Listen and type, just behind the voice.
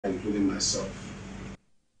including myself.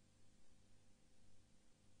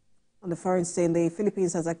 On the foreign scene, the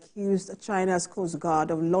Philippines has accused China's Coast Guard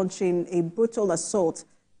of launching a brutal assault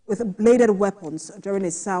with bladed weapons during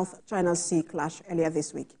a South China Sea clash earlier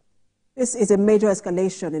this week. This is a major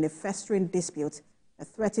escalation in a festering dispute that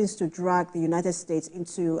threatens to drag the United States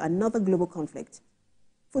into another global conflict.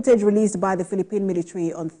 Footage released by the Philippine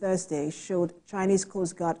military on Thursday showed Chinese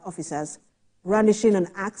Coast Guard officers brandishing an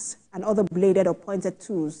axe and other bladed or pointed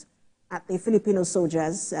tools at the Filipino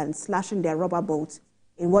soldiers and slashing their rubber boats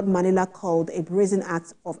in what Manila called a brazen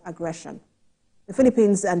act of aggression. The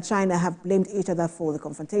Philippines and China have blamed each other for the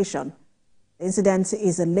confrontation. The incident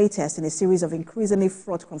is the latest in a series of increasingly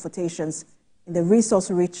fraught confrontations in the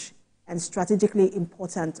resource-rich and strategically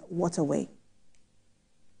important waterway.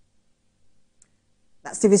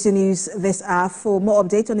 That's TVC News this hour. For more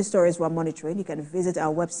updates on the stories we're monitoring, you can visit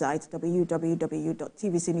our website,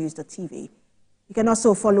 www.tvcnews.tv. You can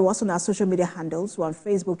also follow us on our social media handles. We're on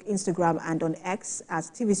Facebook, Instagram, and on X at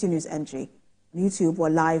TVC News NG. On YouTube, we're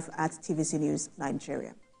live at TVC News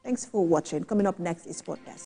Nigeria. Thanks for watching. Coming up next is Sport Desk.